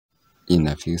In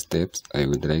a few steps, I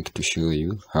would like to show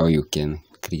you how you can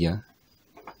clear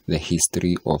the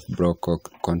history of blocked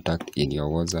contact in your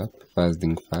WhatsApp. First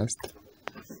thing first,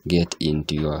 get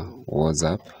into your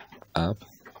WhatsApp app,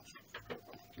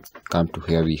 come to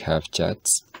where we have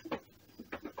chats,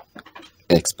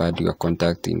 expand your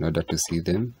contact in order to see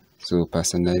them. So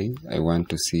personally, I want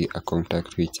to see a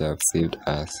contact which I have saved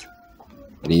as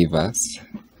Rivers.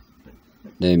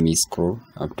 Let me scroll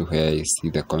up to where I see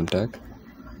the contact.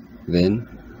 Then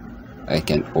I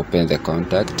can open the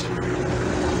contact,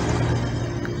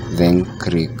 then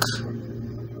click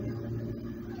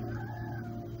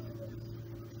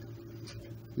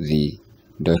the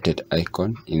dotted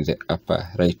icon in the upper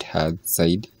right hand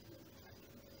side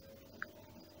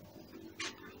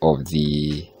of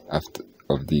the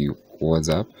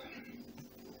WhatsApp,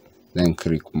 then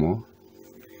click more,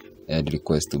 add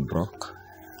request to block,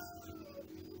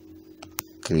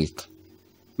 click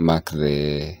mark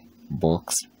the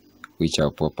box which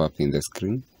will pop up in the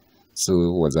screen. So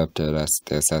WhatsApp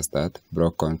tells us that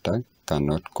block contact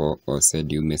cannot call or send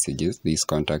you messages. This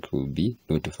contact will be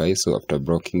notified. So after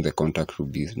blocking, the contact will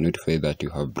be notified that you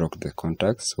have blocked the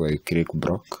contact. So I click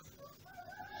block.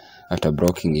 After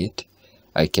blocking it,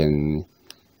 I can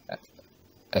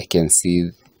see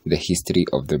the history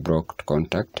of the blocked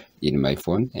contact in my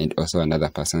phone, and also another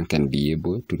person can be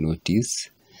able to notice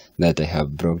that I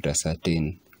have blocked a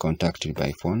certain contact in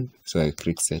my phone. So I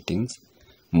click settings,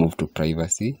 move to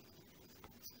privacy,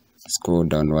 scroll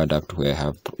downward up to where I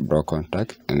have block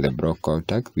contact, and the block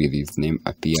contact with his name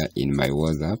appear in my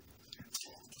WhatsApp.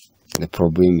 The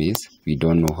problem is we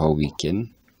don't know how we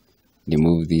can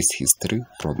remove this history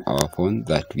from our phone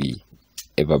that we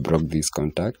ever broke this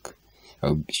contact.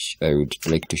 I would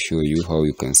like to show you how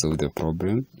you can solve the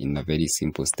problem in a very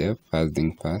simple step. First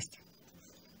thing first,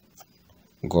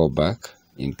 go back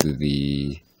into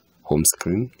the home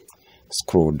screen,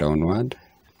 scroll downward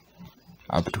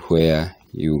up to where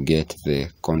you get the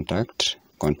contact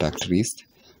list,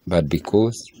 but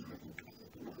because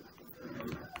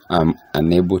I'm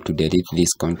unable to delete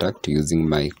this contact using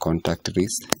my contact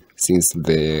list, since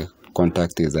the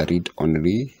contact is a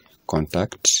read-only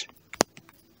contact,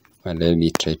 but let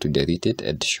me try to delete it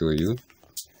and show you.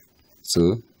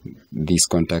 So this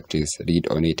contact is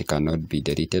read-only, it cannot be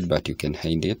deleted, but you can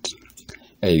hide it.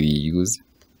 I will use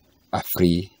a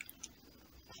free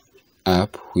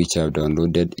app which I've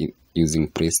downloaded using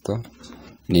Play Store,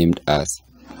 named as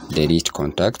Delete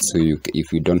Contact. So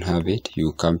if you don't have it,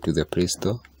 you come to the Play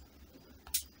Store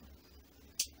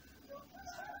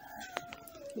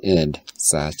and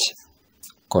search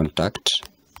contact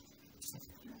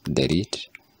delete.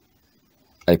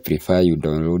 I prefer you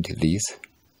download this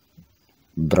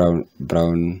brown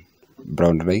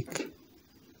like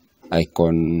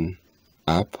icon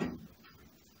app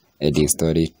and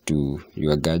install it to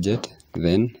your gadget.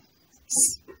 Then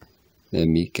let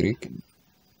me click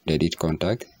delete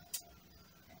contact.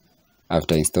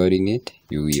 After installing it,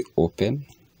 you will open,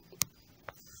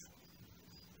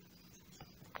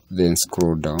 then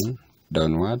scroll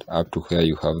downward up to where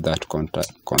you have that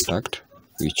contact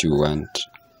which you want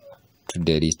to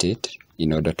delete it.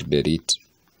 In order to delete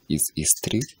its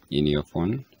history in your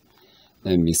phone,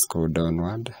 let me scroll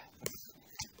downward.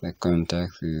 The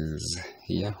contact is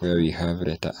here where we have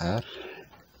letter R.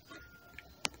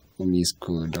 Let me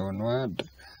scroll downward.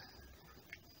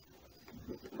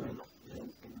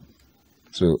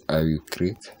 So I will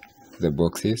click the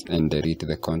boxes and delete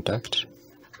the contact.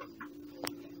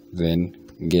 Then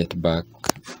get back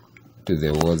to the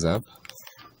WhatsApp.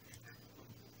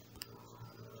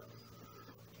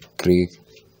 Click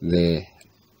the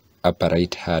upper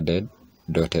right handed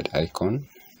dotted icon.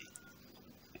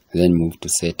 Then move to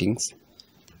settings.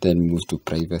 Then move to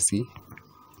privacy.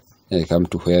 And come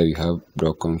to where you have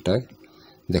block contact.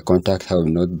 The contact have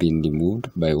not been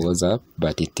removed by WhatsApp,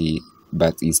 but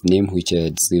its name which I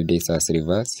had saved as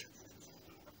Rivers,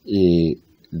 the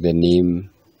name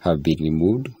have been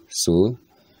removed. So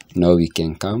now we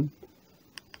can come,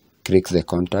 click the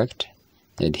contact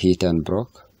and hit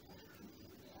unblock,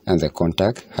 and the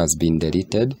contact has been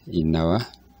deleted in our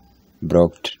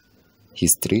blocked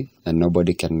history, and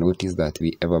nobody can notice that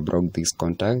we ever broke this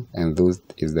contact. And those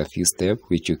is the few steps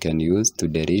which you can use to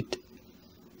delete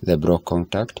the block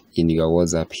contact in your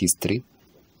WhatsApp history.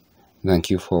 Thank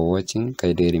you for watching.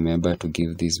 Kindly remember to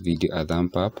give this video a thumb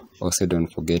up. Also don't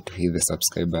forget to hit the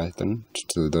subscribe button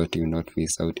so that you not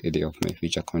miss out any of my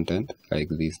future content like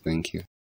this. Thank you.